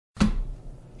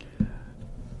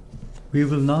We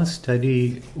will now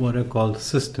study what are called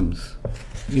systems.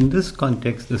 In this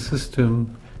context, the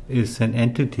system is an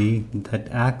entity that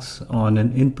acts on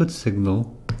an input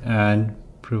signal and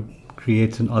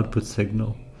creates an output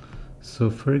signal. So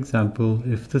for example,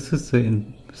 if this is the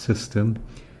system,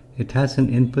 it has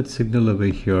an input signal over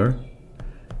here,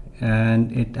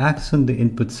 and it acts on the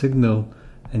input signal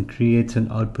and creates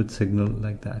an output signal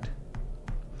like that.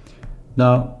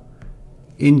 Now,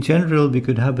 in general, we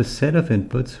could have a set of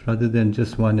inputs rather than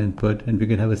just one input, and we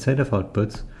could have a set of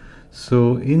outputs.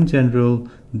 So in general,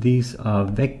 these are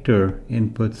vector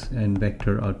inputs and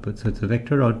vector outputs. So it's a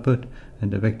vector output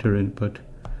and a vector input.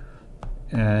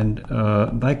 And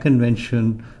by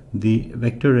convention, the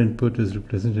vector input is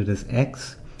represented as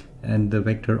x, and the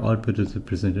vector output is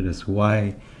represented as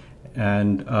y.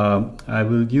 And I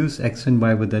will use x and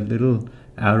y with that little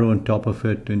arrow on top of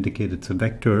it to indicate it's a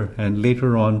vector, and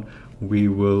later on we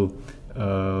will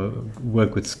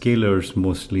work with scalars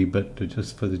mostly, but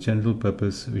just for the general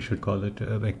purpose we should call it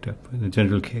a vector in the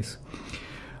general case.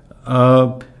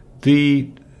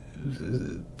 The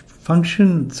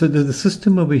function, so the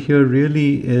system over here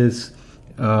really is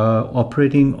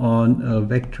operating on a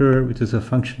vector which is a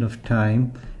function of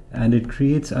time, and it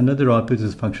creates another output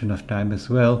as a function of time as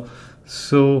well.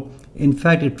 So in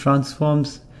fact it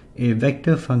transforms a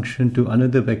vector function to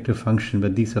another vector function,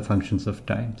 but these are functions of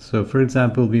time. So for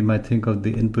example, we might think of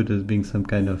the input as being some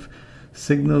kind of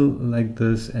signal like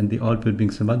this, and the output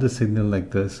being some other signal like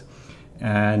this,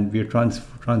 and we are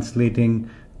translating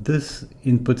this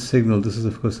input signal, this is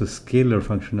of course a scalar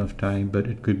function of time, but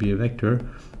it could be a vector,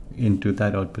 into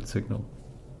that output signal.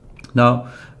 Now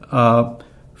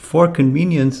for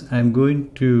convenience, I'm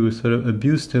going to sort of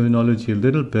abuse terminology a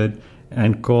little bit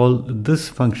and call this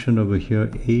function over here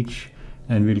h,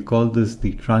 and we'll call this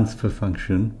the transfer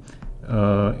function.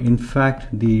 In fact,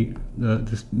 the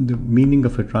meaning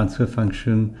of a transfer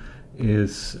function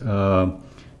is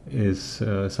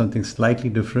something slightly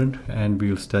different, and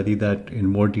we'll study that in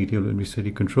more detail when we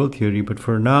study control theory. But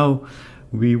for now,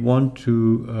 we want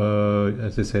to,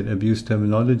 as I said, abuse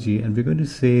terminology, and we're going to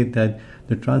say that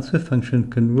the transfer function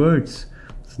converts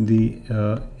the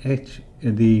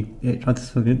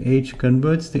transfer function h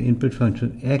converts the input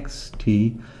function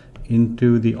xt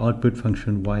into the output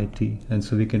function yt, and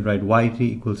so we can write yt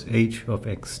equals h of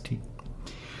xt.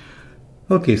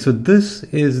 Okay, so this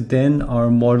is then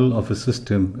our model of a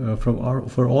system.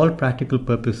 For all practical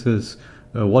purposes,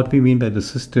 what we mean by the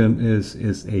system is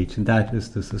h. That is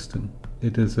the system.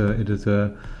 It is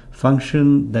a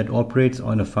function that operates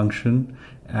on a function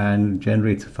and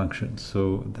generates a function.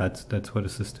 So that's what a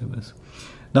system is.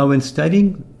 Now, when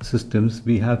studying systems,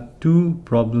 we have two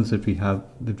problems that we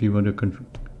want to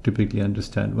typically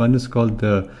understand. One is called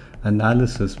the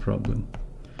analysis problem.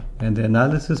 And the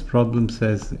analysis problem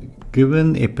says,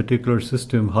 given a particular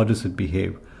system, how does it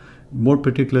behave? More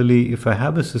particularly, if I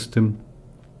have a system,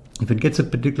 if it gets a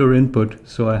particular input,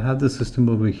 so I have the system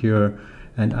over here,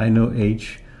 and I know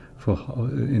h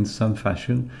in some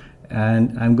fashion,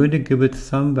 and I'm going to give it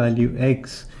some value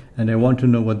x, and I want to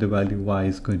know what the value y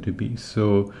is going to be.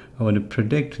 So I want to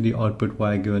predict the output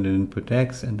y given an input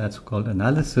x, and that's called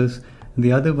analysis. And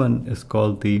the other one is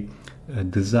called the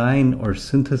design or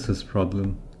synthesis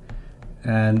problem.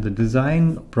 And the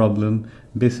design problem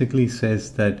basically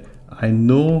says that I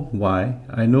know y,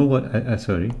 I know what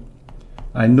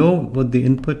the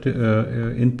input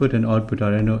and output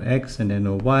are. I know x and I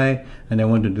know y, and I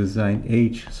want to design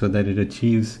h so that it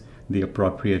achieves the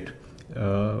appropriate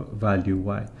value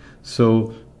y.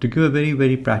 So to give a very,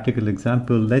 very practical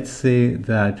example, let's say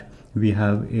that we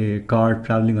have a car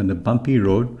traveling on a bumpy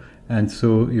road, and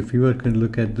so if you were to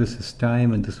look at this as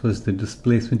time, and this was the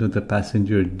displacement of the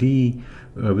passenger d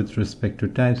with respect to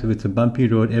time. So if it's a bumpy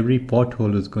road, every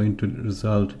pothole is going to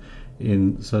result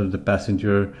in sort of the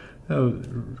passenger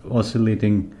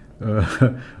oscillating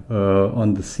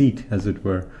on the seat, as it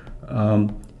were.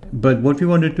 But what we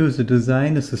want to do is to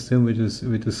design a system which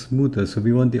is smoother. So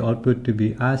we want the output to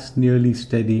be as nearly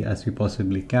steady as we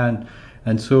possibly can.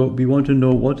 And so we want to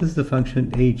know what is the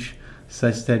function h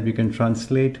such that we can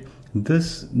translate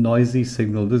this noisy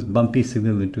signal, this bumpy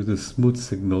signal, into the smooth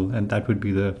signal, and that would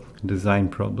be the design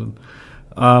problem.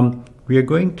 We are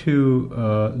going to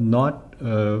not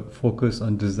focus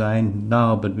on design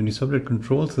now, but when you solve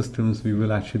control systems, we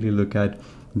will actually look at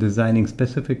designing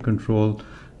specific control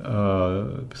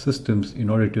systems in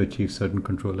order to achieve certain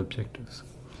control objectives.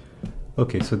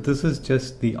 Okay, so this is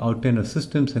just the outline of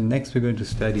systems, and next we're going to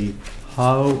study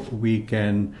how we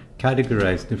can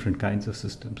categorize different kinds of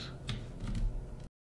systems.